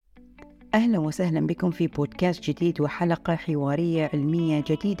أهلا وسهلا بكم في بودكاست جديد وحلقة حوارية علمية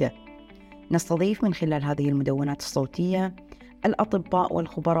جديدة. نستضيف من خلال هذه المدونات الصوتية الأطباء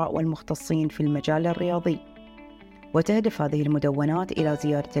والخبراء والمختصين في المجال الرياضي، وتهدف هذه المدونات إلى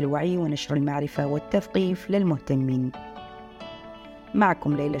زيادة الوعي ونشر المعرفة والتثقيف للمهتمين.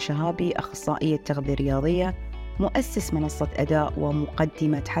 معكم ليلى شهابي، أخصائية تغذية رياضية، مؤسس منصة أداء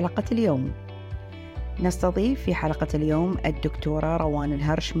ومقدمة حلقة اليوم. نستضيف في حلقة اليوم الدكتورة روان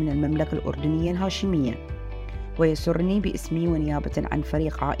الهرش من المملكة الأردنية الهاشمية، ويسرني باسمي ونيابة عن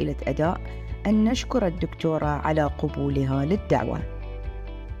فريق عائلة أداء أن نشكر الدكتورة على قبولها للدعوة.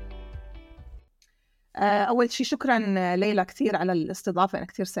 أول شيء شكرا ليلى كثير على الاستضافة، أنا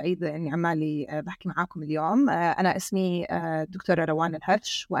كثير سعيدة أني عمالي بحكي معاكم اليوم. أنا اسمي الدكتورة روان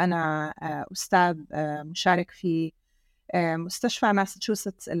الهرش، وأنا أستاذ مشارك في مستشفى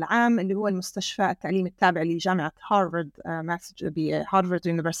ماساتشوستس العام، اللي هو المستشفى التعليمي التابع لجامعة هارفارد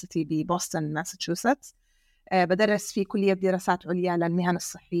يونيفرسيتي ببوسطن ماساتشوستس. بدرس في كلية دراسات عليا للمهن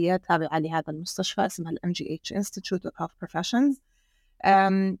الصحية تابعة لهذا المستشفى، اسمها MGH Institute of Health Professions.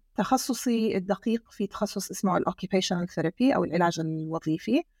 تخصصي الدقيق في تخصص اسمه Occupational Therapy أو العلاج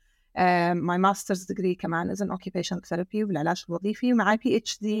الوظيفي. My master's degree كمان is in Occupational Therapy والعلاج الوظيفي، ومعي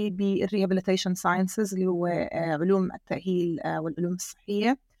PhD بالRehabilitation Sciences اللي هو علوم التأهيل والعلوم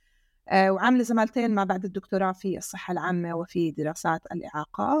الصحية، وعاملة زمالتين ما بعد الدكتوراه في الصحة العامة وفي دراسات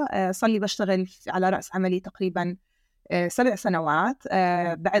الإعاقة. صار لي بشتغل على رأس عملي تقريبا 7 سنوات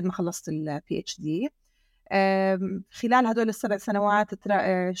بعد ما خلصت PhD. خلال هدول ال7 سنوات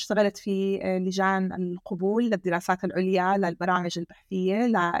اشتغلت في لجان القبول للدراسات العليا للبرامج البحثية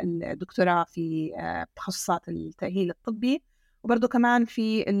للدكتوراه في تخصصات التأهيل الطبي، وبرضو كمان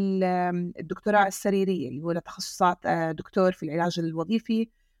في الدكتوراه السريرية اللي هو لتخصصات دكتور في العلاج الوظيفي،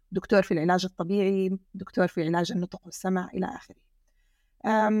 دكتور في العلاج الطبيعي، دكتور في علاج النطق والسمع إلى آخره.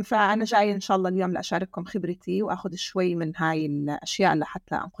 فأنا جاي إن شاء الله اليوم لأشارككم خبرتي وأخذ شوي من هاي الأشياء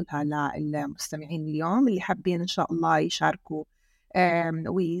لحتى أنقلها للمستمعين اليوم اللي حابين إن شاء الله يشاركوا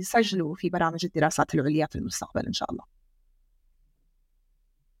ويسجلوا في برامج الدراسات العليا في المستقبل إن شاء الله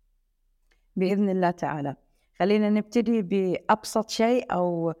بإذن الله تعالى. خلينا نبتدي بأبسط شيء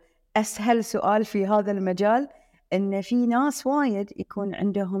أو أسهل سؤال في هذا المجال، إن في ناس وايد يكون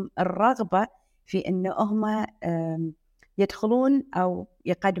عندهم الرغبة في إنه هم يدخلون أو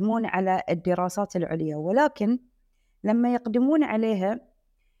يقدمون على الدراسات العليا، ولكن لما يقدمون عليها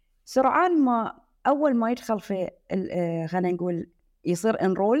سرعان ما أول ما يدخل في خلينا نقول يصير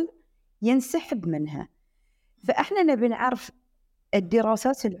انرول ينسحب منها. فإحنا نبي نعرف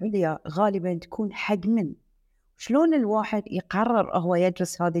الدراسات العليا غالبا تكون حق من، شلون الواحد يقرر هو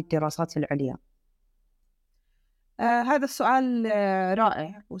يدرس هذه الدراسات العليا؟ هذا السؤال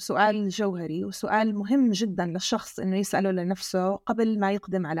رائع وسؤال جوهري وسؤال مهم جدا للشخص إنه يسأله لنفسه قبل ما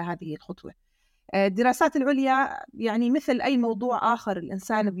يقدم على هذه الخطوة. الدراسات العليا يعني مثل أي موضوع آخر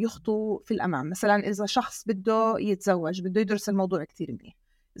الإنسان بيخطو في الأمام. مثلا إذا شخص بده يتزوج بده يدرس الموضوع كتير منيح،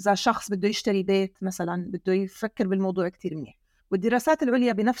 إذا شخص بده يشتري بيت مثلا بده يفكر بالموضوع كتير منيح. والدراسات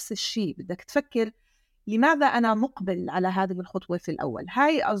العليا بنفس الشيء، بدك تفكر لماذا أنا مقبل على هذه الخطوة في الأول.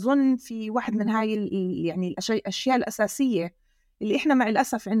 هاي أظن في واحد من هاي يعني الأشياء الأساسية اللي إحنا مع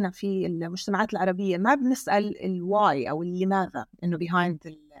الأسف عنا في المجتمعات العربية، ما بنسأل الواي أو لماذا، إنه behind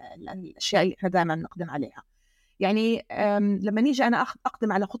الأشياء اللي إحنا دائما نقدم عليها. يعني لما نيجي أنا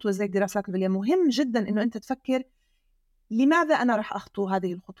أقدم على خطوة زي الدراسات العليا، مهم جدا إنه أنت تفكر لماذا أنا رح أخطو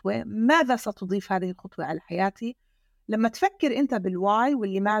هذه الخطوة، ماذا ستضيف هذه الخطوة على حياتي. لما تفكر أنت بالواي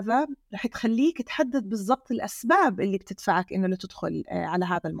واللماذا رح تخليك تحدد بالضبط الأسباب اللي بتدفعك إنه تدخل على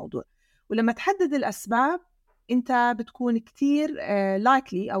هذا الموضوع. ولما تحدد الأسباب أنت بتكون كتير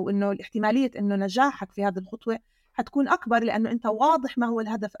likely أو إنه الاحتمالية إنه نجاحك في هذه الخطوة هتكون أكبر، لأنه أنت واضح ما هو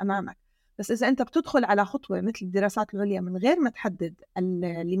الهدف أمامك. بس إذا أنت بتدخل على خطوة مثل الدراسات العليا من غير ما تحدد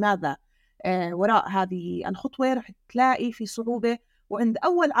لماذا وراء هذه الخطوة، رح تلاقي في صعوبة. وعند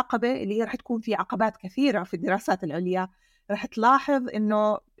أول عقبة اللي هي رح تكون في عقبات كثيرة في الدراسات العليا، رح تلاحظ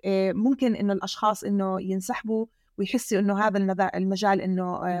إنه ممكن إنه الأشخاص إنه ينسحبوا ويحسوا إنه هذا المجال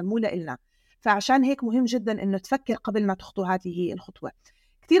إنه مو لإلنا. فعشان هيك مهم جدا إنه تفكر قبل ما تخطو هذه الخطوة.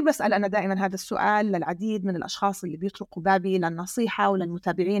 كتير بسأل أنا دائما هذا السؤال للعديد من الأشخاص اللي بيطرقوا بابي للنصيحة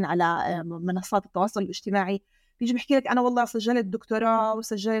وللمتابعين على منصات التواصل الاجتماعي. بيجي بحكي لك أنا والله سجلت دكتوراه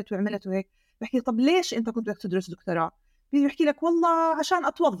وسجلت وعملت وهيك. بحكي طب ليش أنت كنت بدك تدرس دكتوراه؟ بيجي بحكي لك والله عشان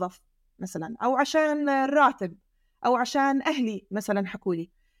أتوظف مثلا، أو عشان الراتب، أو عشان أهلي مثلا حكولي.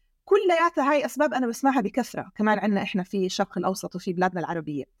 كلياتها هاي أسباب أنا بسمعها بكثرة كمان عنا إحنا في الشرق الأوسط وفي بلادنا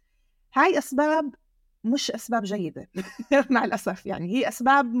العربية. هاي أسباب مش أسباب جيدة مع الأسف. يعني هي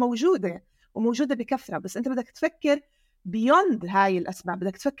أسباب موجودة وموجودة بكثرة، بس أنت بدك تفكر beyond هاي الأسباب،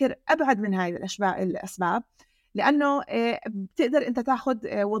 بدك تفكر أبعد من هاي الأسباب، لأنه بتقدر أنت تاخد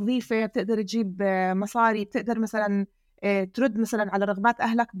وظيفة، بتقدر تجيب مصاري، بتقدر مثلا ترد مثلا على رغبات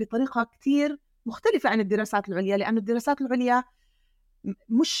أهلك بطريقة كتير مختلفة عن الدراسات العليا، لأنه الدراسات العليا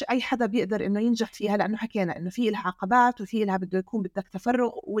مش أي حدا بيقدر إنه ينجح فيها، لأنه حكينا إنه في لها عقبات وفي لها بده يكون بدك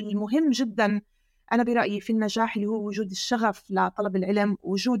تفرغ. والمهم جدا أنا برأيي في النجاح اللي هو وجود الشغف لطلب العلم،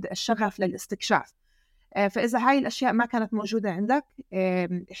 وجود الشغف للاستكشاف. فإذا هاي الأشياء ما كانت موجودة عندك،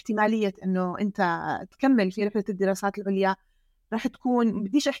 احتمالية إنه أنت تكمل في رحلة الدراسات العليا رح تكون،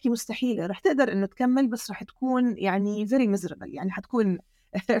 بديش أحكي مستحيلة، رح تقدر إنه تكمل، بس رح تكون يعني very miserable، يعني حتكون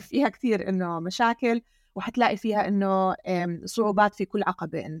فيها كتير إنه مشاكل، وحتلاقي فيها إنه صعوبات في كل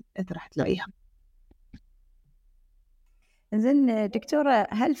عقبة أنت رح تلاقيها. زين دكتورة،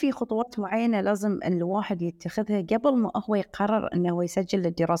 هل في خطوات معينة لازم الواحد يتخذها قبل ما هو يقرر أنه يسجل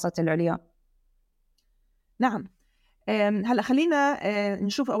للدراسات العليا؟ نعم. هلأ خلينا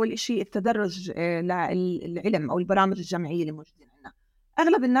نشوف أول إشي التدرج للعلم أو البرامج الجامعية اللي موجودين عندنا.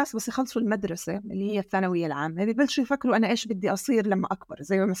 أغلب الناس بس يخلصوا المدرسة اللي هي الثانوية العامة ببلشوا يفكروا أنا إيش بدي أصير لما أكبر،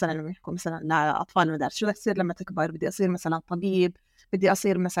 زي مثلا لما يحكوا مثلا لأطفال المدارس شو بدك تصير لما تكبر، بدي أصير مثلا طبيب، بدي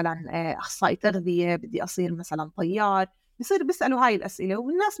أصير مثلا أخصائي تغذية، بدي أصير مثلا طيار. بيصير بيسألوا هاي الأسئلة،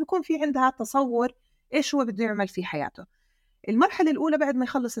 والناس بيكون في عندها تصور إيش هو بده يعمل في حياته. المرحلة الأولى بعد ما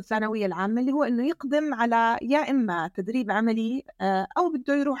يخلص الثانوية العامة اللي هو إنه يقدم على يا إما تدريب عملي أو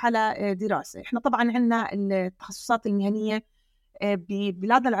بده يروح على دراسة. إحنا طبعا عندنا التخصصات المهنية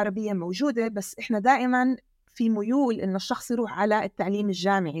ببلادنا العربية موجودة، بس إحنا دائما في ميول إنه الشخص يروح على التعليم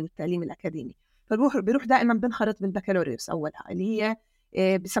الجامعي والتعليم الأكاديمي، بيروح دائما بنخرط بالبكالوريوس أولها، اللي هي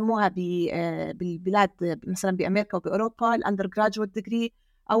بسموها بالبلاد مثلا بأمريكا وبأوروبا الأندر جراجويت ديجري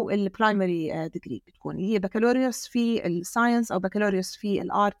أو البرايمري ديجري، بتكون هي بكالوريوس في الساينس أو بكالوريوس في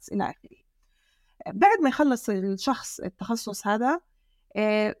الآرتس إلى آخره. بعد ما يخلص الشخص التخصص هذا،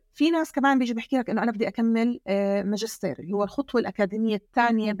 في ناس كمان بيجي بيحكي لك إنه أنا بدي أكمل ماجستير، اللي هو الخطوة الأكاديمية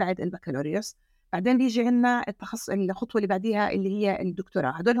الثانية بعد البكالوريوس. بعدين بيجي عنا الخطوة اللي بعديها اللي هي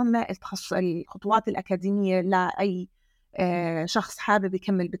الدكتوراه. هدول هم الخطوات الأكاديمية لأي شخص حابب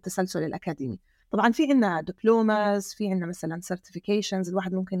يكمل بالتسلسل الأكاديمي. طبعا في عنا دبلوماز، في عنا مثلا سيرتيفيكيشنز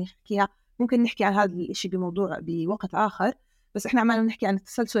الواحد ممكن يحكيها، ممكن نحكي عن هذا الشيء بوقت آخر، بس إحنا عمالنا نحكي عن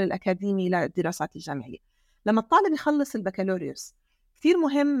التسلسل الأكاديمي للدراسات الجامعية. لما الطالب يخلص البكالوريوس كثير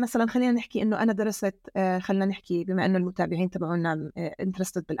مهم، مثلا خلينا نحكي إنه أنا درست خلينا نحكي بما إنه المتابعين تبعونا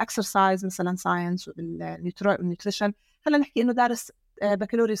انترستد بالإكسرسايز مثلا ساينس والنيوتريشن، خلينا نحكي إنه دارس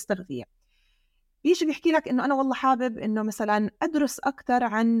بكالوريوس تغذية، بيجي بيحكي لك إنه أنا والله حابب إنه مثلا أدرس أكتر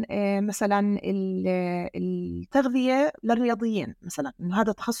عن مثلا التغذية للرياضيين، مثلا إنه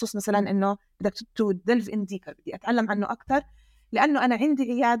هذا تخصص مثلا إنه بدك تدلف إن ديبر، بدي أتعلم عنه أكتر لأنه أنا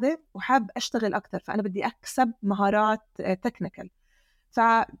عندي عيادة وحاب أشتغل أكتر، فأنا بدي أكسب مهارات تكنيكال.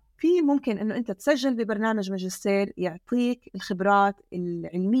 ففي ممكن إنه أنت تسجل ببرنامج ماجستير يعطيك الخبرات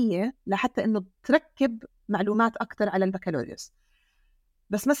العلمية لحتى إنه تركب معلومات أكتر على البكالوريوس.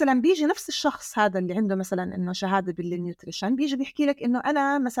 بس مثلا بيجي نفس الشخص هذا اللي عنده مثلا إنه شهادة بالنيوتريشن، بيجي بيحكي لك إنه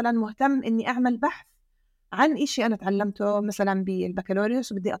أنا مثلا مهتم إني أعمل بحث عن إشي أنا تعلمته مثلا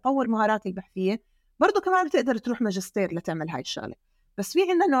بالبكالوريوس وبدي أطور مهاراتي البحثية. برضو كمان بتقدر تروح ماجستير لتعمل هاي الشغلة. بس في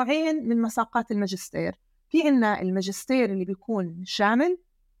عنا نوعين من مساقات الماجستير، في عنا الماجستير اللي بيكون شامل،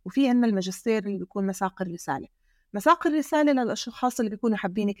 وفي عنا الماجستير اللي بيكون مساق الرسالة. مساق الرسالة للأشخاص اللي بيكونوا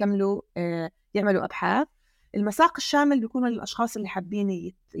حابين يكملوا يعملوا أبحاث. المساق الشامل بيكونوا للأشخاص اللي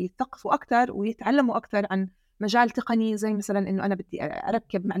حابين يتثقفوا أكتر ويتعلموا أكتر عن مجال تقني، زي مثلا إنه أنا بدي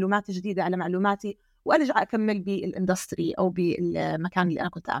أركب معلومات جديدة على معلوماتي وأرجع أكمل بالإندستري أو بالمكان اللي أنا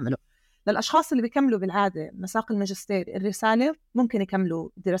كنت أعمله. للأشخاص اللي بيكملوا بالعادة مساق الماجستير الرسالة ممكن يكملوا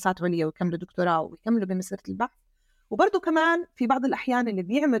دراسات عليا ويكملوا دكتوراه ويكملوا بمسيرة البحث. وبرضو كمان في بعض الأحيان اللي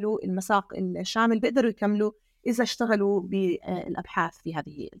بيعملوا المساق الشامل بيقدروا يكملوا إذا اشتغلوا بالأبحاث في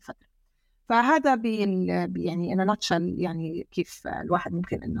هذه الفترة. فهذا يعني أنا ناتشل يعني كيف الواحد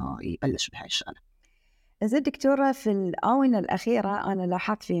ممكن إنه يبلش بهاي الشغلة. زي الدكتورة، في الآونة الأخيرة أنا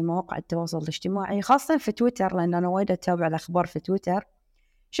لاحظت في مواقع التواصل الاجتماعي خاصة في تويتر، لأن أنا وايد أتابع الأخبار في تويتر،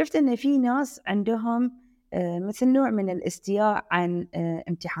 شفت إن في ناس عندهم مثل نوع من الاستياء عن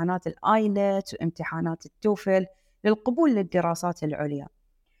امتحانات الآيلت وامتحانات التوفل للقبول للدراسات العليا.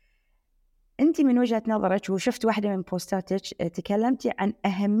 أنت من وجهة نظرك وشفت واحدة من بوستاتك تكلمتي عن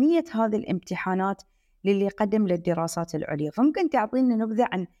أهمية هذه الامتحانات للي يقدم للدراسات العليا، فممكن تعطينا نبذة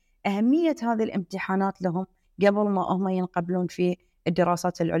عن أهمية هذه الامتحانات لهم قبل ما هم ينقبلون في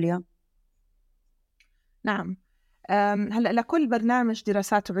الدراسات العليا؟ نعم. هلأ لكل برنامج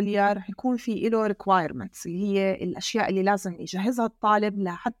دراسات عليا رح يكون في له requirements، اللي هي الأشياء اللي لازم يجهزها الطالب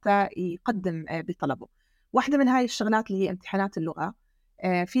لحتى يقدم بطلبه. واحدة من هاي الشغلات اللي هي امتحانات اللغة.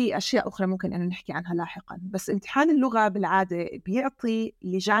 في أشياء أخرى ممكن أن نحكي عنها لاحقا، بس امتحان اللغة بالعادة بيعطي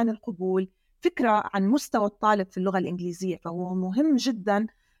لجان القبول فكرة عن مستوى الطالب في اللغة الإنجليزية، فهو مهم جدا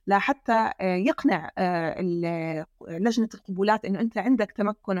لحتى يقنع لجنة القبولات إنه أنت عندك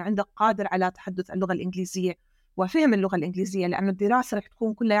تمكن وعندك قادر على تحدث اللغة الإنجليزية وفهم اللغة الإنجليزية، لأنه الدراسة رح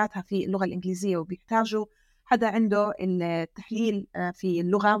تكون كلياتها في اللغة الإنجليزية، وبيحتاجوا حدا عنده التحليل في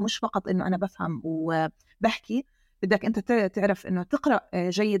اللغة، مش فقط إنه أنا بفهم وبحكي. بدك أنت تعرف إنه تقرأ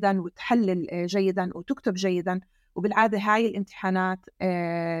جيدا وتحلل جيدا وتكتب جيدا، وبالعادة هاي الامتحانات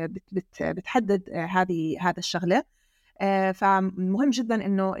بتحدد هذا الشغلة. فمهم جدا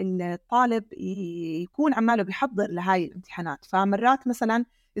إنه الطالب يكون عماله بيحضر لهاي الامتحانات. فمرات مثلا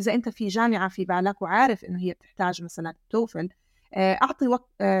إذا أنت في جامعة في بالك وعارف إنه هي بتحتاج مثلا توفل، أعطي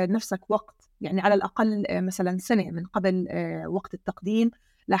نفسك وقت، يعني على الأقل مثلا سنة من قبل وقت التقديم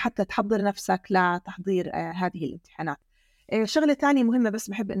لحتى تحضر نفسك لتحضير هذه الامتحانات. شغلة تانية مهمة بس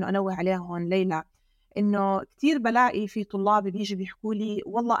بحب إنه أنوه عليها هون ليلى، إنه كتير بلاقي في طلاب بيجي بيحكوا لي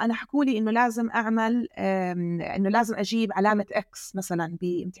والله أنا حكوا لي إنه لازم أعمل إنه لازم أجيب علامة إكس مثلا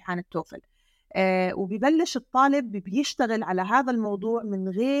بامتحان التوفل، وبيبلش الطالب بيشتغل على هذا الموضوع من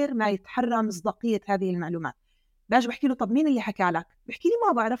غير ما يتحرى مصداقية هذه المعلومات. باجي بحكي له طب مين اللي حكى لك؟ بحكي لي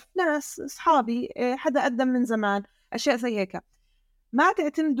ما بعرف، ناس أصحابي، حدا قدم من زمان، أشياء زي هيك. ما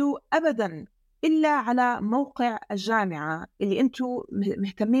تعتمدوا أبداً إلا على موقع الجامعة اللي أنتوا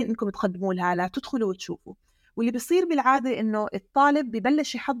مهتمين إنكم تقدموا لها، لا تدخلوا وتشوفوا. واللي بيصير بالعادة إنه الطالب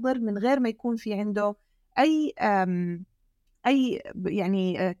ببلش يحضر من غير ما يكون في عنده أي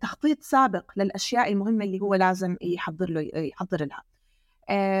يعني تخطيط سابق للأشياء المهمة اللي هو لازم يحضر لها.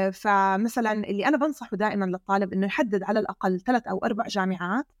 فمثلا اللي أنا بنصحه دائما للطالب إنه يحدد على الأقل 3 أو 4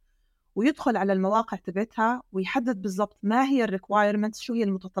 جامعات، ويدخل على المواقع تبعتها ويحدد بالضبط ما هي الريكوايرمنتس، شو هي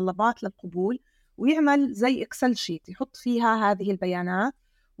المتطلبات للقبول، ويعمل زي اكسل شيت يحط فيها هذه البيانات،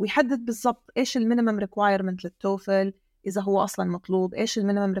 ويحدد بالضبط ايش المينيمم ريكوايرمنت للتوفل إذا هو أصلا مطلوب، ايش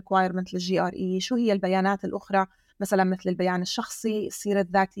المينيمم ريكوايرمنت للجي ار اي، شو هي البيانات الأخرى مثلا مثل البيان الشخصي، السيرة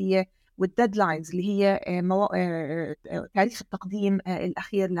الذاتية، والديدلاينز اللي هي تاريخ التقديم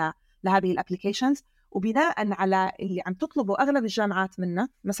الأخير لهذه الابليكيشنز. وبناء على اللي عم تطلبه أغلب الجامعات منا،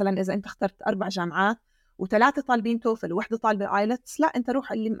 مثلا إذا أنت اخترت 4 جامعات و3 طالبين توفل و1 طالبة آيلتس، لا أنت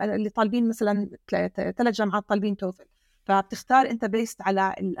روح اللي طالبين مثلا 3 جامعات طالبين توفل، فبتختار أنت بيست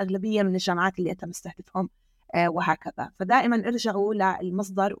على الأغلبية من الجامعات اللي أنت مستهدفهم وهكذا. فدائما ارجعوا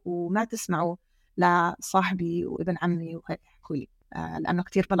للمصدر وما تسمعوا لصاحبي وابن عمي وهيك يحكوا لي، لأنه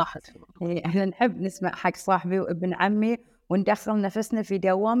كتير بلاحظ. احنا نحب نسمع حق صاحبي وابن عمي وندخل نفسنا في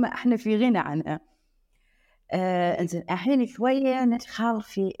دوامة احنا في غنى عنها. انزين الحين شوية ندخل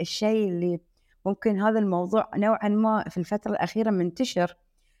في الشيء اللي ممكن هذا الموضوع نوعا ما في الفترة الأخيرة منتشر،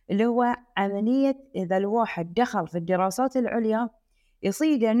 اللي هو عملية إذا الواحد دخل في الدراسات العليا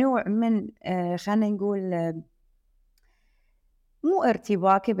يصير نوع من خلينا نقول مو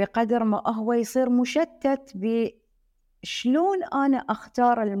ارتباكي بقدر ما هو يصير مشتت بشلون أنا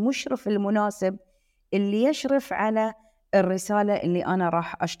أختار المشرف المناسب اللي يشرف على الرسالة اللي أنا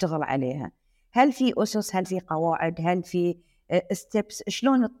راح أشتغل عليها. هل في أسس، هل في قواعد، هل في ستيبس؟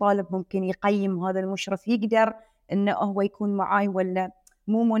 شلون الطالب ممكن يقيم هذا المشرف، يقدر إنه هو يكون معاي ولا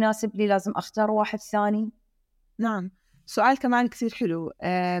مو مناسب لي، لازم أختار واحد ثاني؟ نعم، سؤال كمان كثير حلو.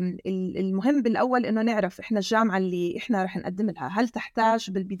 المهم بالأول إنه نعرف إحنا الجامعة اللي إحنا رح نقدم لها هل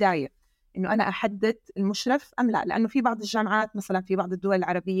تحتاج بالبداية إنه أنا أحدد المشرف أم لا، لأنه في بعض الجامعات مثلا في بعض الدول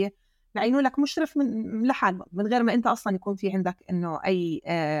العربية بيعينوا لك مشرف من لحاله من غير ما أنت أصلا يكون في عندك إنه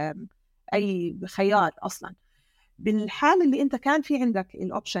أي خيار أصلا. بالحال اللي أنت كان في عندك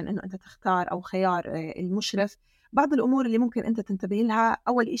الأوبشن إنه أنت تختار أو خيار المشرف، بعض الأمور اللي ممكن أنت تنتبه لها،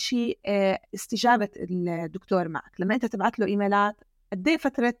 أول إشي استجابة الدكتور معك. لما أنت تبعت له إيميلات قد إيه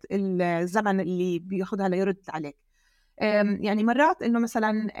فترة الزمن اللي بياخدها ليرد عليك؟ يعني مرات إنه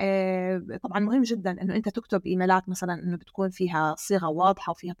مثلا طبعا مهم جدا إنه أنت تكتب إيميلات مثلا إنه بتكون فيها صيغة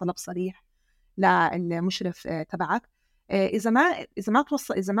واضحة وفيها طلب صريح للمشرف تبعك. إذا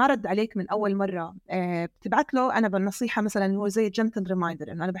ما رد عليك من أول مرة، بتبعت له أنا بالنصيحة مثلا هو زي جنتل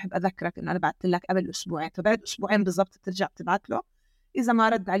ريمايندر، إنه أنا بحب أذكرك إنه أنا بعت لك قبل أسبوعين، فبعد أسبوعين بالضبط ترجع تبعت له. إذا ما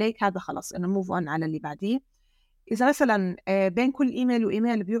رد عليك هذا خلاص إنه موف أون على اللي بعديه. إذا مثلا بين كل إيميل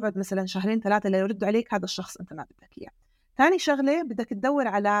وإيميل بيقعد مثلا 2-3 ليرد عليك، هذا الشخص أنت ما بدك إياه. ثاني شغلة بدك تدور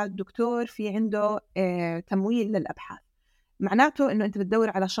على دكتور في عنده تمويل للأبحاث، معناته إنه أنت بتدور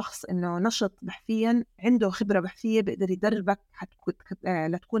على شخص إنه نشط بحثياً، عنده خبرة بحثية، بيقدر يدربك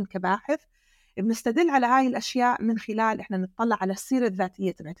لتكون كباحث. بنستدل على هاي الأشياء من خلال إحنا نطلع على السيرة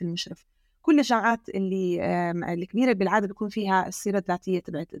الذاتية تبعت المشرف، كل الجامعات الكبيرة بالعادة بيكون فيها السيرة الذاتية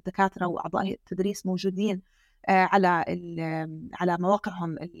تبعت الدكاترة وأعضاء التدريس موجودين على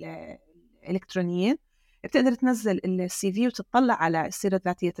مواقعهم الإلكترونية. بتقدر تنزل السي في وتطلع على السيرة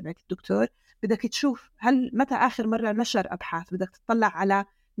الذاتية تبعت الدكتور. بدك تشوف متى آخر مرة نشر أبحاث، بدك تطلع على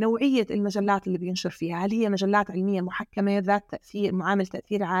نوعية المجلات اللي بينشر فيها، هل هي مجلات علمية محكمة ذات تأثير معامل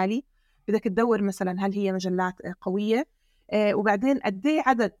تأثير عالي، بدك تدور مثلا هل هي مجلات قوية، وبعدين قد ايه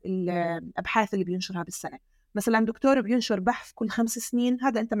عدد الأبحاث اللي بينشرها بالسنة. مثلا دكتور بينشر بحث كل 5 سنين،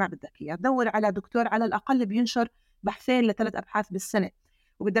 هذا أنت ما بدك إياه. دور على دكتور على الأقل بينشر 2 ل3 أبحاث بالسنة.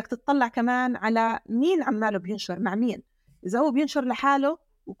 وبدك تطلع كمان على مين عماله بينشر مع مين. إذا هو بينشر لحاله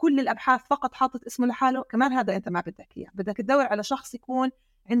وكل الأبحاث فقط حاطط اسمه لحاله، كمان هذا أنت ما بدك إياه. بدك تدور على شخص يكون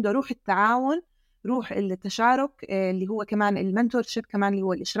عنده روح التعاون، روح التشارك، اللي هو كمان المنتورشيب، كمان اللي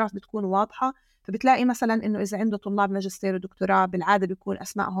هو الإشراف بتكون واضحة. فبتلاقي مثلا إنه إذا عنده طلاب ماجستير ودكتوراه بالعادة بيكون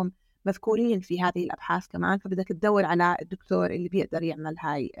أسمائهم مذكورين في هذه الأبحاث كمان، فبدك تدور على الدكتور اللي بيقدر يعمل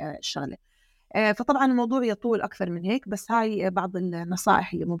هاي الشغلة. فطبعا الموضوع يطول أكثر من هيك، بس هاي بعض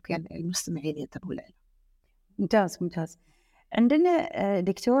النصائح اللي ممكن المستمعين ينتبهوا لها. ممتاز. عندنا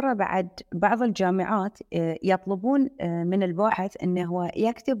دكتورة بعد بعض الجامعات يطلبون من الباحث أنه هو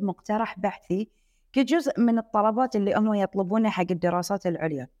يكتب مقترح بحثي كجزء من الطلبات اللي هم يطلبونها حق الدراسات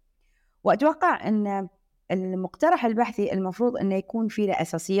العليا. وأتوقع أن المقترح البحثي المفروض أنه يكون فيه له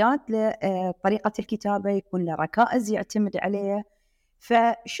أساسيات لطريقة الكتابة، يكون له ركائز يعتمد عليها.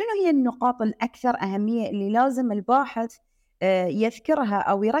 فشنو هي النقاط الأكثر أهمية اللي لازم الباحث يذكرها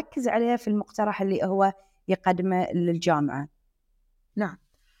أو يركز عليها في المقترح اللي هو يقدمه للجامعة؟ نعم،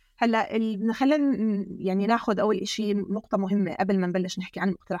 هلا خلينا يعني ناخذ أول إشي نقطة مهمة قبل ما نبلش نحكي عن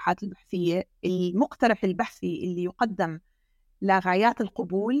المقترحات البحثية. المقترح البحثي اللي يقدم لغايات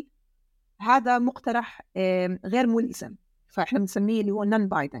القبول هذا مقترح غير ملزم، فإحنا بنسميه اللي هو non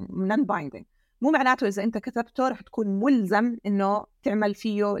binding. مو معناته إذا أنت كتبته رح تكون ملزم إنه تعمل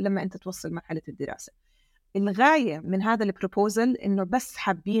فيه لما أنت توصل مرحلة الدراسة. الغاية من هذا البروبوزل إنه بس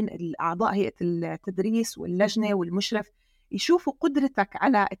حابين الأعضاء هيئة التدريس واللجنة والمشرف يشوفوا قدرتك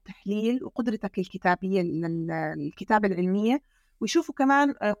على التحليل وقدرتك الكتابية للكتابة العلمية، ويشوفوا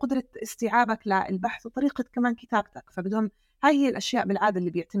كمان قدرة استيعابك للبحث وطريقة كمان كتابتك. فبدهم هاي هي الأشياء بالعادة اللي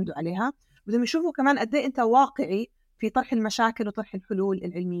بيعتمدوا عليها. بدهم يشوفوا كمان قد ايه أنت واقعي في طرح المشاكل وطرح الحلول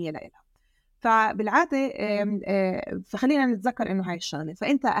العلمية لها. فبالعادة فخلينا نتذكر إنه هاي الشغلة.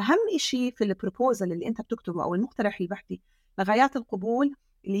 فأنت أهم إشي في البروبوزل اللي أنت بتكتبه أو المقترح البحثي لغايات القبول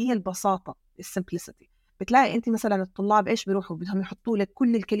اللي هي البساطة، السمبلسيتي. بتلاقي أنت مثلا الطلاب إيش بيروحوا بدهم يحطوا لك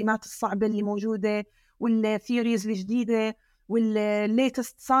كل الكلمات الصعبة اللي موجودة والثيوريز الجديدة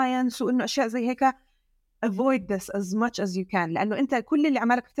والليتست ساينس وإنه أشياء زي هيك. avoid this as much as you can، لأنه أنت كل اللي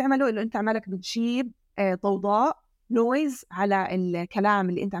عمالك بتعمله إنه أنت عمالك بتجيب ضوضاء نويز على الكلام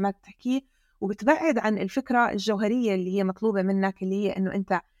اللي أنت عمالك تحكيه، وبتبعد عن الفكرة الجوهرية اللي هي مطلوبة منك، اللي هي إنه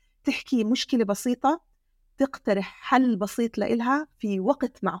أنت تحكي مشكلة بسيطة، تقترح حل بسيط لإلها في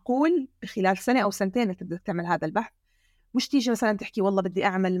وقت معقول بخلال 1 أو 2 أنت بدك تعمل هذا البحث. مش تيجي مثلا تحكي والله بدي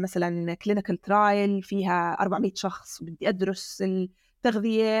أعمل مثلا clinical trial فيها 400 شخص وبدي أدرس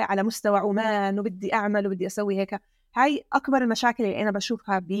التغذية على مستوى عمان وبدي أعمل وبدي أسوي هيك. هاي أكبر المشاكل اللي أنا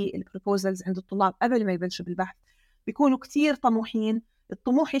بشوفها بالبروبوزلز عند الطلاب قبل ما يبلشوا بالبحث. بيكونوا كتير طموحين.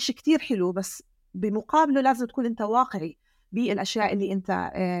 الطموح إشي كتير حلو، بس بمقابله لازم تكون أنت واقعي بالأشياء اللي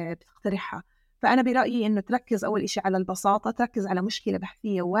أنت بتقترحها. فأنا برأيي إنه تركز أول إشي على البساطة، تركز على مشكلة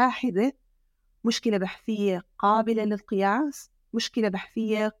بحثية واحدة، مشكلة بحثية قابلة للقياس، مشكلة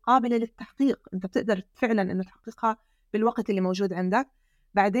بحثية قابلة للتحقيق، أنت بتقدر فعلا إنه تحققها بالوقت اللي موجود عندك.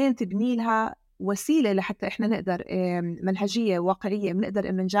 بعدين تبني لها وسيلة لحتى إحنا نقدر منهجية واقعية بنقدر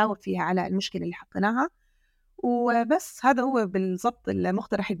إنه نجاوب فيها على المشكلة اللي حطيناها. وبس هذا هو بالضبط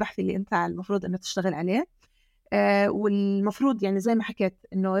المقترح البحثي اللي أنت المفروض إنه تشتغل عليه. والمفروض يعني زي ما حكيت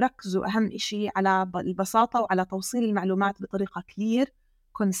إنه ركزوا أهم إشي على البساطة وعلى توصيل المعلومات بطريقة clear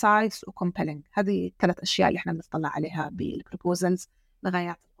concise و compelling. هذه 3 أشياء اللي إحنا بنطلع عليها بالبروبوزلز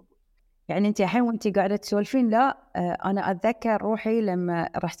لغايات القبول. يعني أنت الحين وأنت قاعدة تسولفين، لا أنا أتذكر روحي لما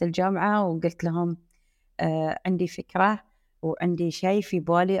رحت الجامعة وقلت لهم عندي فكرة وعندي شيء في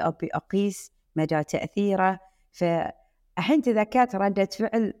بالي أبي أقيس مدى تأثيره. فالحين تذكرت ردة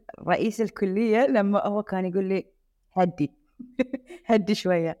فعل رئيس الكلية لما هو كان يقول لي هدي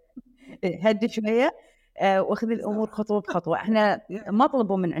شوية واخذ الأمور خطوة بخطوة. احنا ما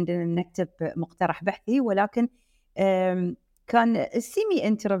طلبوا من عندنا نكتب مقترح بحثي، ولكن كان السيمي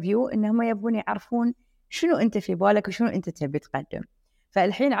انترفيو انهم يبون يعرفون شنو انت في بالك وشنو انت تبي تقدم.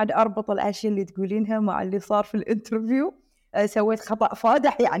 فالحين عاد اربط الاشياء اللي تقولينها مع اللي صار في الانترفيو. سويت خطأ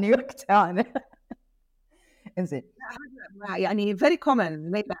فادح يعني وقتها أنا. إنزين يعني very common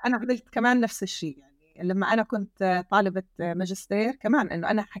ليلى. أنا عملت كمان نفس الشيء، يعني لما أنا كنت طالبة ماجستير كمان إنه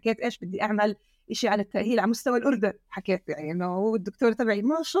أنا حكيت إيش بدي أعمل إشي عن التأهيل على مستوى الأردن. حكيت يعني إنه هو الدكتور تبعي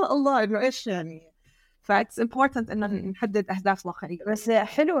ما شاء الله إنه إيش يعني، فإتس important إنه نحدد أهداف واقعية. بس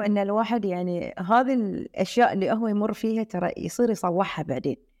حلو إن الواحد يعني هذه الأشياء اللي هو يمر فيها ترى يصير يصوحها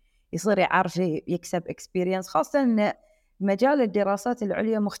بعدين، يصير يعرف يكسب experience، خاصة إن مجال الدراسات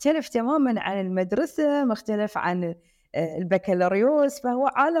العليا مختلف تماماً عن المدرسة، مختلف عن البكالوريوس، فهو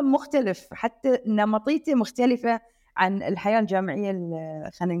عالم مختلف، حتى نمطيته مختلفة عن الحياة الجامعية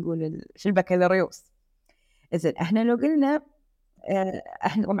خلينا نقول في البكالوريوس. إذن إحنا لو قلنا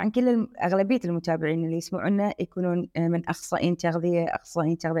احنا طبعا أغلبية المتابعين اللي يسمعونا يكونون من أخصائيين تغذية،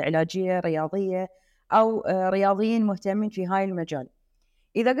 أخصائيين تغذية علاجية رياضية، أو رياضيين مهتمين في هاي المجال.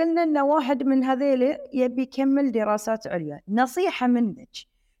 إذا قلنا أن واحد من هذيل يبي يكمل دراسات عليا، نصيحة منك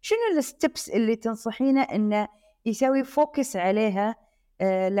شنو الستبس اللي تنصحينه أنه يسوي فوكس عليها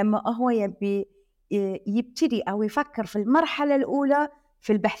لما هو يبي يبتدي أو يفكر في المرحلة الأولى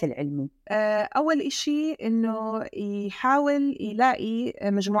في البحث العلمي؟ أول إشي إنه يحاول يلاقي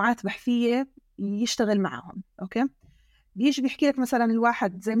مجموعات بحثية يشتغل معهم. أوكي، بيجي بيحكي لك مثلا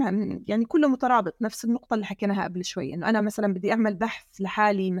الواحد زي ما يعني كله مترابط، نفس النقطة اللي حكيناها قبل شوي، إنه أنا مثلا بدي أعمل بحث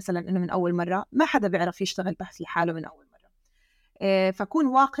لحالي مثلا إنه من أول مرة، ما حدا بيعرف يشتغل بحث لحاله من أول مرة. فكون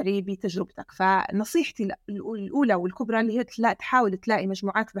واقعي بتجربتك. فنصيحتي الأولى والكبرى اللي هي تحاول تلاقي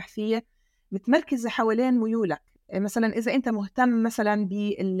مجموعات بحثية متمركزة حوالين ميولك. مثلا إذا أنت مهتم مثلا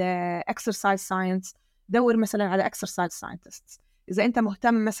بالإكسرسايز ساينس، دور مثلا على إكسرسايز ساينتستس. إذا أنت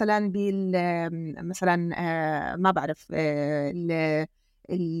مهتم مثلا مثلا ما بعرف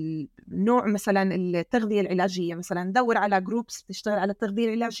النوع مثلا التغذية العلاجية، مثلا دور على جروبس تشتغل على التغذية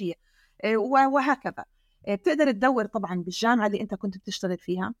العلاجية، وهكذا. بتقدر تدور طبعا بالجامعة اللي أنت كنت بتشتغل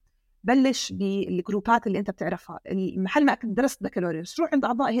فيها، بلش بالجروبات اللي أنت بتعرفها. محل ما درست بكالوريوس، روح عند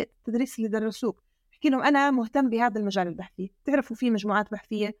أعضاء هيئة التدريس اللي درسوك، احكي لهم أنا مهتم بهذا المجال البحثي، تعرفوا في مجموعات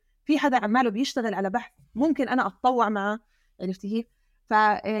بحثية، في حدا عماله بيشتغل على بحث ممكن أنا أتطوع معه، عرفتي كيف؟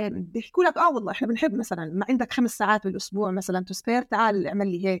 فبيحكوا لك والله إحنا بنحب مثلا ما عندك 5 ساعات بالأسبوع مثلا تسبير، تعال اعمل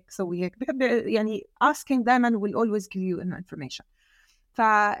لي هيك سوي هيك. بحب يعني asking دائما will always give you information.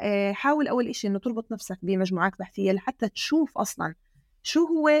 فحاول أول إشي إنه تربط نفسك بمجموعات بحثية لحتى تشوف أصلا شو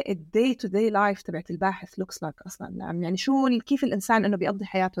هو الداي تو داي لايف تبعت الباحث لوكس لايك أصلا، يعني شو كيف الإنسان إنه بيقضي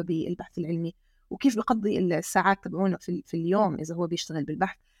حياته بالبحث العلمي، وكيف بيقضي الساعات تبعونه في اليوم إذا هو بيشتغل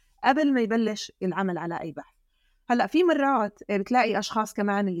بالبحث قبل ما يبلش العمل على أي بحث. هلا في مرات بتلاقي اشخاص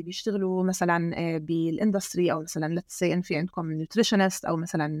كمان اللي بيشتغلوا مثلا بالاندستري، او مثلا لتسي في عندكم نيوتريشنست، او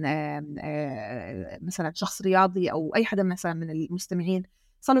مثلا شخص رياضي، او اي حدا مثلا من المستمعين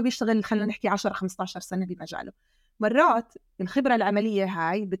صاروا بيشتغل خلينا نحكي 10-15 سنه بمجاله. مرات الخبره العمليه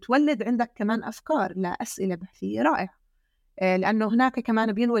هاي بتولد عندك كمان افكار لاسئله بحثيه رائعه، لانه هناك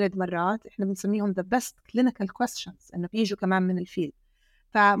كمان بينولد مرات احنا بنسميهم the best clinical questions، انه بيجوا كمان من الفيلد.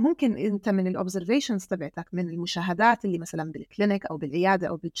 فممكن انت من الاوبزرفيشنز تبعتك، من المشاهدات اللي مثلا بالكلينيك او بالعياده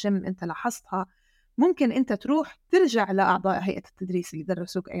او بالجيم انت لاحظتها، ممكن انت تروح ترجع لاعضاء هيئه التدريس اللي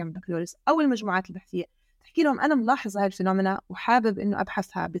درسوك ايام البكالوريوس او المجموعات البحثيه، تحكي لهم انا ملاحظ هاي الفينومينا وحابب انه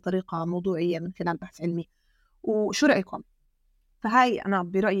ابحثها بطريقه موضوعيه من خلال بحث علمي، وشو رايكم؟ فهاي انا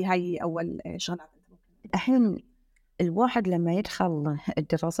برايي هاي اول شغلات. الحين الواحد لما يدخل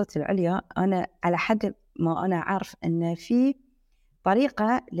الدراسات العليا، انا على حد ما انا عارف ان في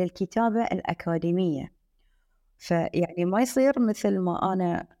طريقة للكتابة الأكاديمية، فيعني ما يصير مثل ما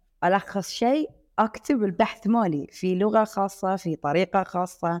أنا ألخص شيء أكتب البحث مالي في لغة خاصة، في طريقة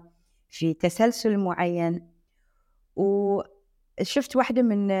خاصة، في تسلسل معين. وشفت واحدة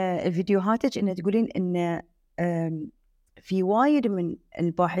من فيديوهاتك إن تقولين إن في وايد من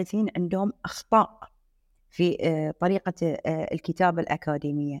الباحثين عندهم أخطاء في طريقة الكتابة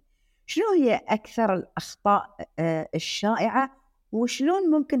الأكاديمية. شنو هي أكثر الأخطاء الشائعة، وشلون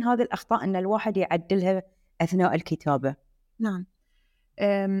ممكن هذه الأخطاء أن الواحد يعدلها أثناء الكتابة؟ نعم،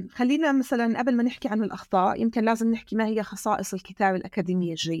 خلينا مثلا قبل ما نحكي عن الأخطاء يمكن لازم نحكي ما هي خصائص الكتابة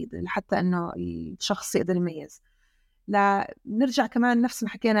الأكاديمية الجيدة لحتى أنه الشخص يقدر يميز. لا نرجع كمان نفس ما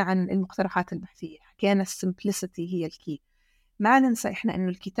حكينا عن المقترحات البحثية، حكينا السمبلسيتي هي الكي. ما ننسى إحنا أنه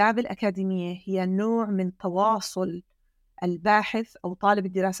الكتابة الأكاديمية هي نوع من تواصل الباحث أو طالب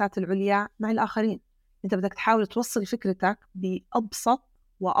الدراسات العليا مع الآخرين. أنت بدك تحاول توصل فكرتك بأبسط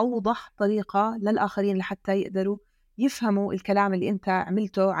وأوضح طريقة للآخرين لحتى يقدروا يفهموا الكلام اللي أنت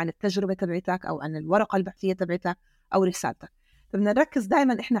عملته عن التجربة تبعتك أو عن الورقة البحثية تبعتك أو رسالتك. فبدنا نركز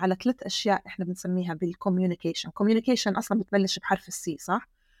دائما إحنا على 3 أشياء إحنا بنسميها بالكوميونيكيشن. كوميونيكيشن أصلا بتبلش بحرف السي، صح؟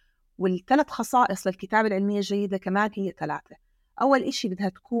 وال3 خصائص للكتابة العلمية الجيدة كمان هي 3. أول إشي بدها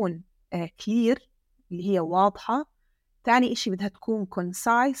تكون كلير، اللي هي واضحة. تاني إشي بدها تكون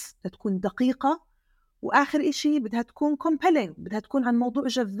concise، بدها تكون دقيقة. وآخر إشي بدها تكون compelling، بدها تكون عن موضوع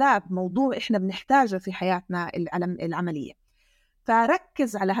جذاب، موضوع إحنا بنحتاجه في حياتنا العملية.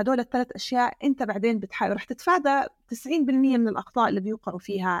 فركز على هدول الثلاث أشياء، أنت بعدين بتحاول رح تتفادى 90% من الأخطاء اللي بيوقعوا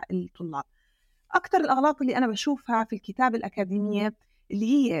فيها الطلاب. أكتر الأغلاط اللي أنا بشوفها في الكتابة الأكاديمية اللي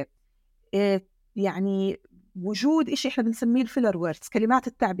هي يعني وجود إشي إحنا بنسميه الفيلر ووردز، كلمات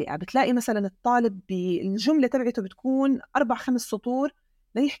التعبئة. بتلاقي مثلا الطالب بالجملة تبعته بتكون 4-5 سطور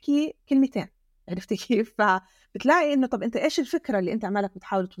ليحكي كلمتين، عرفتي كيف؟ فبتلاقي إنه طب أنت إيش الفكرة اللي أنت عمالك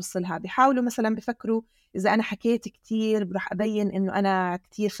بتحاول توصلها؟ بيحاولوا مثلا بفكروا إذا أنا حكيت كتير رح أبين إنه أنا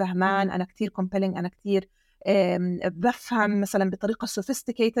كتير فهمان، أنا كتير compelling، أنا كتير بفهم مثلا بطريقة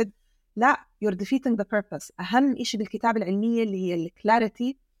sophisticated. لا، you're defeating the purpose. أهم إشي بالكتابة العلمية اللي هي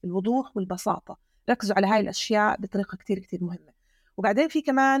الكلاريتي، الوضوح والبساطة. ركزوا على هاي الأشياء بطريقة كتير كتير مهمة. وبعدين في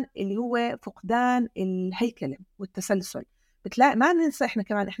كمان اللي هو فقدان الهيكلة والتسلسل. بتلاقي ما ننسى إحنا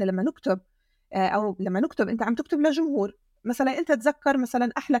كمان إحنا لما نكتب أو لما نكتب أنت عم تكتب لجمهور، مثلا أنت تذكر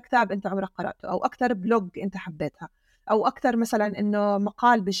مثلا أحلى كتاب أنت عمرك قرأته، أو أكتر بلوج أنت حبيتها، أو أكتر مثلا إنه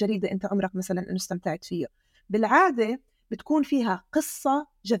مقال بالجريدة أنت عمرك مثلا إنه استمتعت فيه. بالعادة بتكون فيها قصة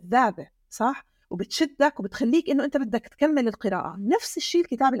جذابة، صح؟ وبتشدك وبتخليك إنه أنت بدك تكمل القراءة. نفس الشيء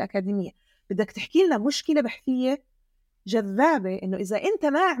الكتابة الأكاديمية، بدك تحكي لنا مشكلة بحثية جذابة، إنه إذا أنت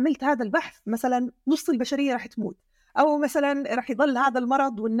ما عملت هذا البحث مثلا نص البشرية رح تموت، أو مثلا رح يضل هذا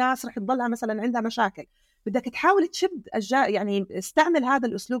المرض والناس رح تضلها مثلا عندها مشاكل. بدك تحاول تشد يعني استعمل هذا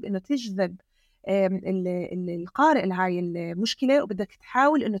الأسلوب إنه تجذب القارئ لهاي المشكلة، وبدك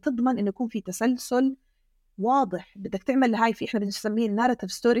تحاول إنه تضمن إنه يكون في تسلسل واضح. بدك تعمل هاي في إحنا بنسميه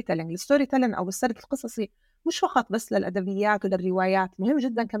الناراتيف ستوري تيلينج. الستوري تيلينج أو السرد القصصي مش فقط بس للأدبيات وللروايات، مهم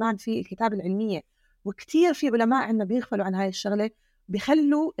جدا كمان في الكتابة العلمية. وكتير في علماء عنا بيغفلوا عن هاي الشغلة،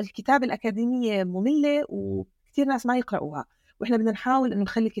 بيخلوا الكتابة الأكاديمية مملة وكتير ناس ما يقرأوها. وإحنا بدنا نحاول إنه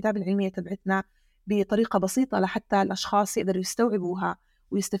نخلي الكتابة العلمية تبعتنا بطريقة بسيطة لحتى الأشخاص يقدروا يستوعبوها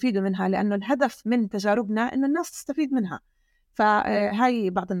ويستفيدوا منها، لأنه الهدف من تجاربنا إنه الناس تستفيد منها. فهاي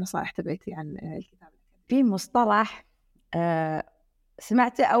بعض النصائح تبعتي عن الكتابة. في مصطلح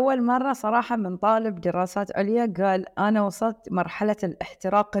سمعته أول مرة صراحة من طالب دراسات عليا، قال أنا وصلت مرحلة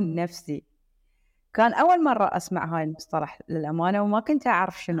الاحتراق النفسي. كان أول مرة أسمع هاي المصطلح للأمانة، وما كنت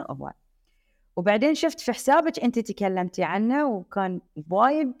أعرف شنو هو. وبعدين شفت في حسابك أنت تكلمتي عنه، وكان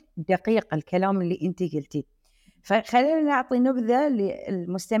وايد دقيق الكلام اللي أنت قلتي. فخلينا نعطي نبذة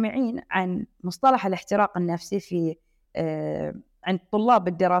للمستمعين عن مصطلح الاحتراق النفسي في عند طلاب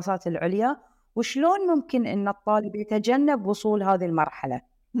الدراسات العليا، وشلون ممكن أن الطالب يتجنب وصول هذه المرحلة.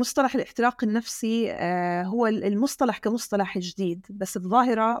 مصطلح الاحتراق النفسي هو المصطلح كمصطلح جديد، بس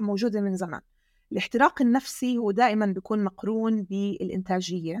الظاهرة موجودة من زمان. الاحتراق النفسي هو دائما بيكون مقرون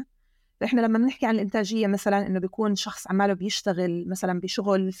بالإنتاجية. فإحنا لما بنحكي عن الإنتاجية مثلا إنه بيكون شخص عماله بيشتغل مثلا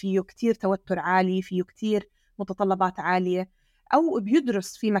بشغل فيه كتير توتر عالي، فيه كتير متطلبات عالية، أو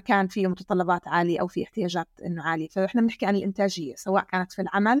بيدرس في مكان فيه متطلبات عالية أو في احتياجات إنه عالية. فإحنا بنحكي عن الإنتاجية سواء كانت في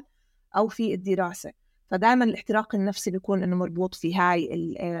العمل أو في الدراسة. فدائما الاحتراق النفسي بيكون إنه مربوط في هاي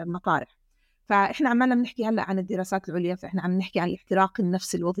المطارح. فإحنا عمالنا بنحكي هلأ عن الدراسات العليا، فإحنا عم نحكي عن الاحتراق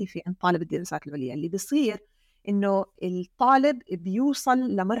النفسي الوظيفي عند طالب الدراسات العليا. اللي بيصير إنه الطالب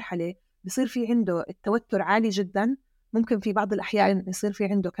بيوصل لمرحلة بيصير في عنده التوتر عالي جدا، ممكن في بعض الأحيان يصير في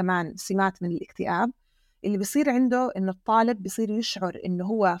عنده كمان سمات من الاكتئاب. اللي بيصير عنده إنه الطالب بيصير يشعر إنه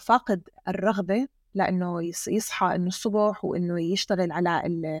هو فاقد الرغبة لأنه يصحى إنه الصبح وإنه يشتغل على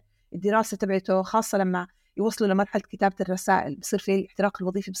الدراسة تبعته، خاصة لما يوصلوا لمرحلة كتابة الرسائل بصير في الاحتراق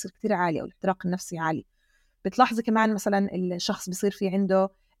الوظيفي بصير كتير عالي، أو الاحتراق النفسي عالي. بتلاحظي كمان مثلا الشخص بصير في عنده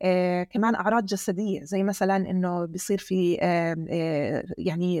كمان أعراض جسدية، زي مثلا إنه بصير في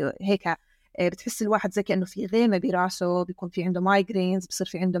يعني هيك بتحس الواحد زي كأنه في غيمة براسه، بيكون في عنده مايجرينز، بصير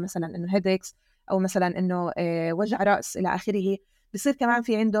في عنده مثلا إنه هيدكس، أو مثلا إنه وجع رأس إلى آخره. بصير كمان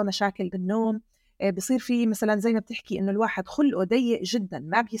في عنده مشاكل بالنوم. بصير في مثلا زي ما بتحكي إنه الواحد خلقه ضيق جدا،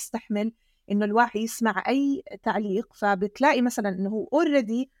 ما بيستحمل إنه الواحد يسمع أي تعليق. فبتلاقي مثلا إنه هو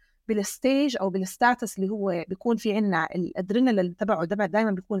already بالستيج أو بالستاتس اللي هو بيكون في عنا الأدرينالين تبعه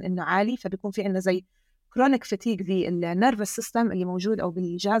دائما بيكون إنه عالي، فبيكون في عنا زي chronic fatigue في النيرفس سيستم اللي موجود أو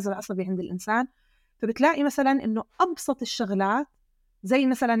بالجهاز العصبي عند الإنسان. فبتلاقي مثلا إنه أبسط الشغلات زي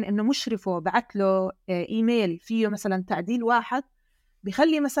مثلا إنه مشرفه بعت له إيميل فيه مثلا تعديل واحد،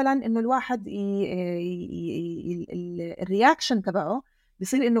 بيخلي مثلا إنه الواحد الرياكشن تبعه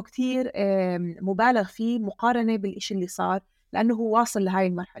بيصير إنه كتير مبالغ فيه مقارنة بالإشي اللي صار، لأنه هو واصل لهاي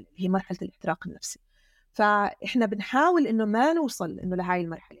المرحلة اللي هي مرحلة الاحتراق النفسي. فإحنا بنحاول إنه ما نوصل إنه لهاي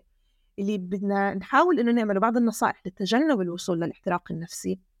المرحلة. اللي بدنا نحاول إنه نعمله بعض النصائح لتجنب الوصول للاحتراق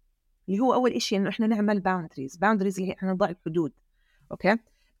النفسي، اللي هو أول إشي إنه إحنا نعمل باوندريز اللي هي إحنا نضع الحدود. أوكي،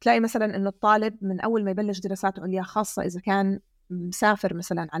 تلاقي مثلا إنه الطالب من أول ما يبلش دراسات عليا، خاصة إذا كان مسافر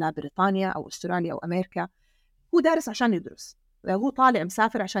مثلا على بريطانيا أو أستراليا أو أمريكا، هو دارس عشان يدرس، هو طالع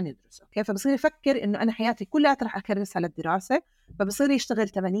مسافر عشان يدرس. أوكي، فبصير يفكر إنه أنا حياتي كلها رح أكرسها للدراسة، فبصير يشتغل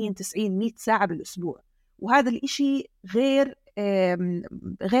 80 90 100 ساعة بالأسبوع. وهذا الإشي غير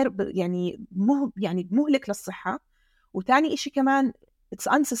يعني مهلك للصحة. وتاني إشي كمان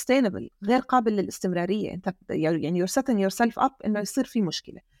it's unsustainable، غير قابل للاستمرارية. أنت يعني you're setting yourself up إنه يصير في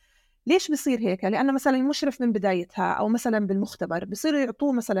مشكلة. ليش بصير هيك؟ لأنه مثلا المشرف من بدايتها أو مثلا بالمختبر بصيروا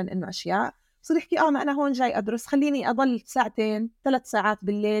يعطوه مثلا إنه أشياء، بصير يحكي ما أنا هون جاي أدرس، خليني أضل 2 3 ساعات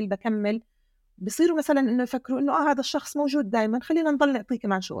بالليل بكمل. بصيروا مثلا إنه يفكروا إنه هذا الشخص موجود دايما، خلينا نضل نعطيه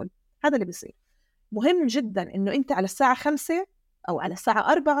كمان شغل. هذا اللي بصير. مهم جدا إنه أنت على الساعة 5 أو على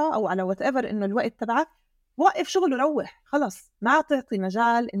الساعة 4 أو على whatever إنه الوقت تبعك، وقف شغل وروح خلاص. ما تعطي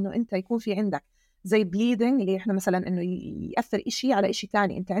مجال إنه أنت يكون في عندك زي بليدنج، اللي إحنا مثلا إنه يأثر إشي على إشي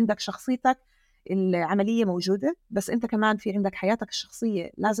تاني. أنت عندك شخصيتك العملية موجودة، بس أنت كمان في عندك حياتك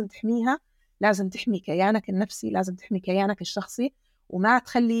الشخصية لازم تحميها، لازم تحمي كيانك النفسي، لازم تحمي كيانك الشخصي، وما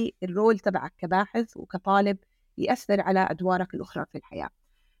تخلي الرول تبعك كباحث وكطالب يأثر على أدوارك الأخرى في الحياة.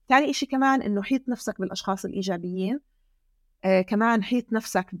 ثاني إشي كمان إنه حيط نفسك بالأشخاص الإيجابيين. كمان حيط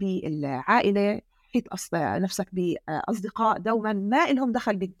نفسك بالعائلة، حيط نفسك بأصدقاء دوما ما إلهم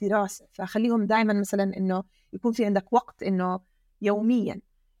دخل بالدراسة، فخليهم دائما مثلا إنه يكون في عندك وقت إنه يوميا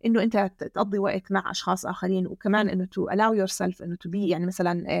إنه أنت تقضي وقت مع أشخاص آخرين. وكمان إنه to allow yourself إنه to be يعني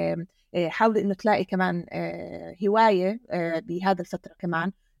مثلا حاول إنه تلاقي كمان هواية بهذا الفترة.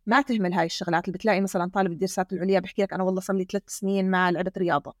 كمان ما تهمل هاي الشغلات اللي بتلاقي مثلا طالب الدراسات العليا بحكي لك أنا والله صار لي 3 سنين ما لعبت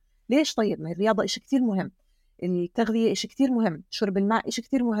رياضة. ليش؟ طيب ما الرياضة إشي كتير مهم، التغذية إشي كتير مهم، شرب الماء إشي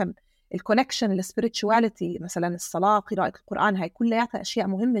كتير مهم، الكونكشن السبيريتشواليتي مثلا الصلاة، قراءة القرآن، هاي كلها أشياء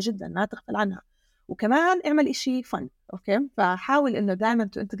مهمة جدا ما تغفل عنها. وكمان اعمل إشي فن. أوكي، فحاول إنه دائما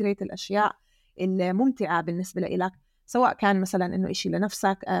تنتجريت الأشياء الممتعة بالنسبة لإلك، سواء كان مثلا إنه إشي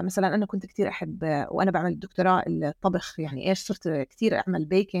لنفسك. مثلا أنا كنت كتير أحب وأنا بعمل الدكتوراه الطبخ، يعني إيش صرت كتير أعمل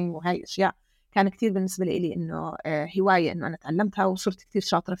بيكنج، وهاي الأشياء كان كتير بالنسبة لي إنه هواية إنه أنا تعلمتها وصرت كتير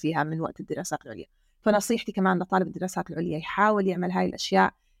شاطرة فيها من وقت الدراسات العليا. فنصيحتي كمان لطالب الدراسات العليا يحاول يعمل هاي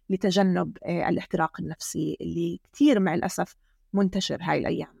الأشياء لتجنب الاحتراق النفسي اللي كتير مع الأسف منتشر هاي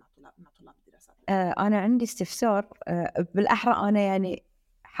الأيام مع طلاب الدراسات. أنا عندي استفسار. بالأحرى أنا يعني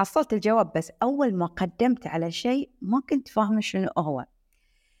حصلت الجواب، بس أول ما قدمت على شيء ما كنت فاهمة شنو هو.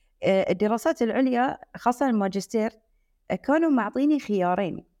 الدراسات العليا خاصة الماجستير كانوا معطيني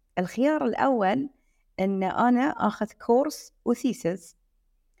خيارين. الخيار الأول أن أنا أخذ كورس وثيسز،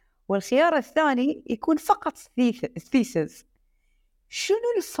 والخيار الثاني يكون فقط ثيسز. شنو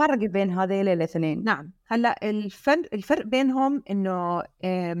الفرق بين هذين الاثنين؟ نعم، هلا الفرق بينهم انه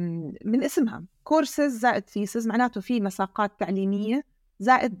من اسمها كورسز زائد ثيسز، معناته في مساقات تعليميه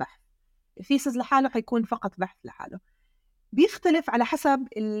زائد بحث. ثيسز لحاله حيكون فقط بحث لحاله. بيختلف على حسب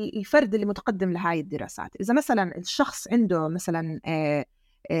الفرد اللي متقدم لهاي الدراسات. اذا مثلا الشخص عنده مثلا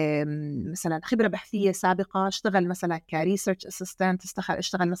مثلا خبره بحثيه سابقه، اشتغل مثلا كريسيرش اسيستنت،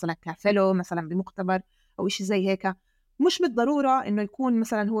 اشتغل مثلا كفيلو مثلا بمختبر او شيء زي هيك، مش بالضرورة إنه يكون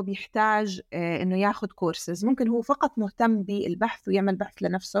مثلا هو بيحتاج إنه ياخد كورسز. ممكن هو فقط مهتم بالبحث ويعمل بحث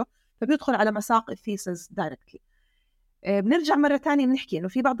لنفسه، فبيدخل على مساق الثيسز دايركتلي. بنرجع مرة تانية بنحكي إنه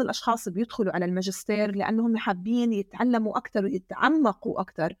في بعض الأشخاص بيدخلوا على الماجستير لأنهم حابين يتعلموا أكتر ويتعمقوا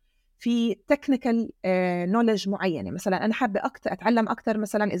أكتر في تكنيكال نوليدج معينة. مثلا أنا حابة أتعلم أكتر،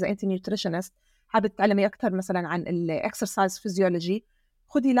 مثلا إذا أنت نيوتريشنست حابة تتعلمي أكتر مثلا عن الإكسرسايز فيزيولوجي،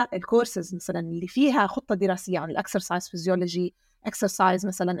 خدي لا الكورسز مثلا اللي فيها خطة دراسية عن الإكسرسايز فيزيولوجي، إكسرسايز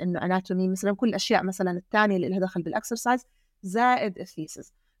مثلا إنه أناتومي، مثلا كل الأشياء مثلا الثانية اللي لها دخل بالإكسرسايز زائد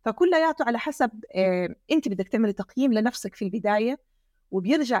الثيسز. فكلياته على حسب أنت بدك تعملي تقييم لنفسك في البداية،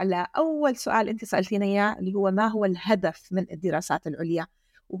 وبيرجع لأول سؤال أنت سألتينا إياه اللي هو ما هو الهدف من الدراسات العليا،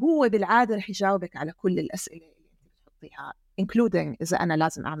 وهو بالعادة رح يجاوبك على كل الأسئلة اللي أنت بتحطيها including إذا أنا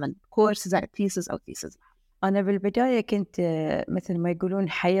لازم أعمل كورس زائد ثيسز أو ثيسز. أنا بالبداية كنت مثل ما يقولون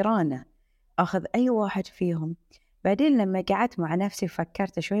حيرانة أخذ أي واحد فيهم. بعدين لما قعدت مع نفسي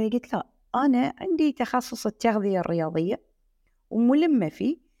فكرت شوية، قلت لا، أنا عندي تخصص التغذية الرياضية وملمة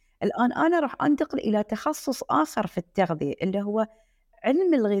فيه. الآن أنا راح أنتقل إلى تخصص آخر في التغذية اللي هو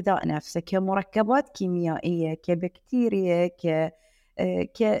علم الغذاء نفسه، كمركبات كيميائية، كبكتيريا،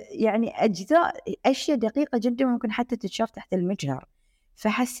 يعني أشياء دقيقة جدا ممكن حتى تتشاف تحت المجهر.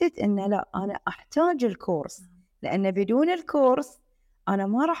 فحسيت إن لا، أنا أحتاج الكورس، لأن بدون الكورس أنا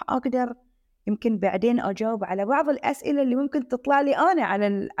ما راح أقدر يمكن بعدين أجاوب على بعض الأسئلة اللي ممكن تطلع لي أنا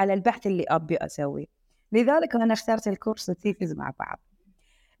على البحث اللي أبي أسويه. لذلك أنا اخترت الكورس والثيسز مع بعض.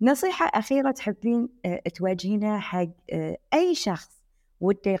 نصيحة أخيرة تحبين تواجهينها حق أي شخص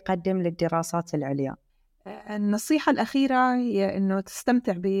وده يقدم للدراسات العليا؟ النصيحة الأخيرة هي إنه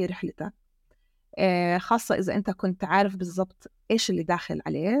تستمتع برحلتك، خاصة إذا أنت كنت عارف بالضبط إيش اللي داخل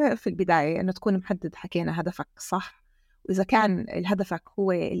عليه في البداية، إنه تكون محدد حكينا هدفك صح. وإذا كان هدفك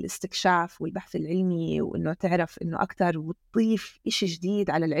هو الاستكشاف والبحث العلمي، وإنه تعرف إنه أكتر وتضيف إشي جديد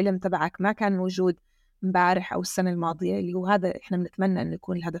على العلم تبعك ما كان موجود مبارح أو السنة الماضية، اللي هو هذا إحنا بنتمنى إنه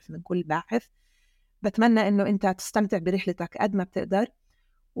يكون الهدف من كل باحث. بتمنى إنه أنت تستمتع برحلتك قد ما بتقدر،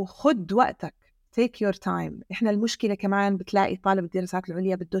 وخد وقتك. take your time. إحنا المشكلة كمان بتلاقي طالب الدراسات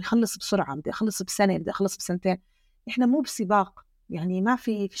العليا بده يخلص بسرعة، بده يخلص بسنة، بده يخلص بسنتين. إحنا مو بسباق، يعني ما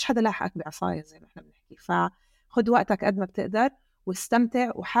فيش حدا لاحقك بعصاية زي ما إحنا بنحكي. فخد وقتك قد ما بتقدر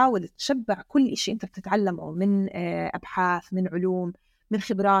واستمتع، وحاول تشبع كل إشي أنت بتتعلمه من أبحاث، من علوم، من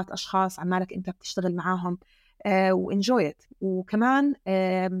خبرات أشخاص عمالك أنت بتشتغل معاهم، وenjoy it. وكمان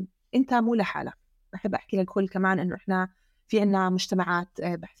أنت مو لحالك. بحب أحكي للكل كمان إنه إحنا في عنا مجتمعات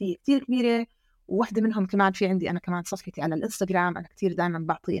بحثية كتير كبيرة، وواحدة منهم كمان في عندي أنا كمان صفحتي على الإنستغرام. أنا كتير دائما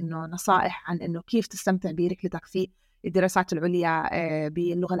بعطي إنه نصائح عن إنه كيف تستمتع برحلتك في الدراسات العليا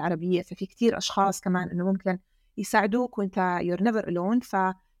باللغة العربية. ففي كتير أشخاص كمان إنه ممكن يساعدوك، وإنت you're never alone.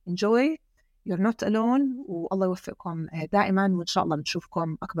 enjoy, you're not alone، والله يوفقكم دائما، وإن شاء الله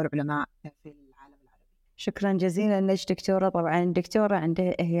نشوفكم أكبر علماء في العالم العربي. شكرا جزيلا لك دكتورة. طبعا الدكتورة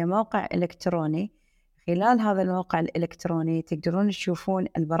عندها هي موقع إلكتروني، خلال هذا الموقع الإلكتروني تقدرون تشوفون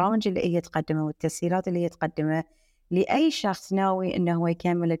البرامج اللي هي تقدمها والتسهيلات اللي هي تقدمها لأي شخص ناوي أنه هو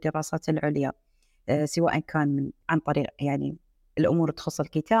يكمل الدراسات العليا، سواء كان عن طريق يعني الأمور اللي تخص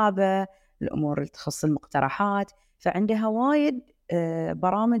الكتابة، الأمور اللي تخص المقترحات. فعندها وايد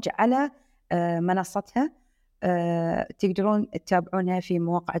برامج على منصتها، تقدرون تتابعونها في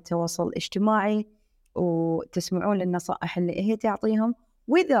مواقع التواصل الاجتماعي وتسمعون للنصائح اللي هي تعطيهم.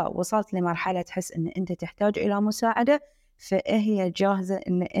 وإذا وصلت لمرحلة تحس أن أنت تحتاج إلى مساعدة، فهي جاهزة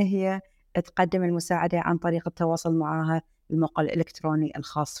أن هي تقدم المساعدة عن طريق التواصل معها الموقع الإلكتروني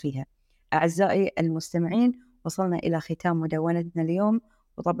الخاص فيها. أعزائي المستمعين، وصلنا إلى ختام مدونتنا اليوم،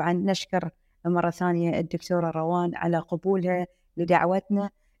 وطبعا نشكر مرة ثانية الدكتورة روان على قبولها لدعوتنا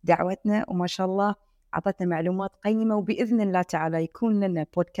وما شاء الله أعطتنا معلومات قيمة. وبإذن الله تعالى يكون لنا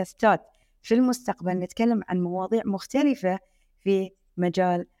بودكاستات في المستقبل نتكلم عن مواضيع مختلفة في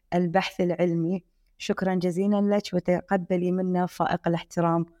مجال البحث العلمي. شكرا جزيلا لك، وتقبلي منا فائق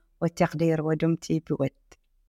الاحترام والتقدير، ودمتي بود.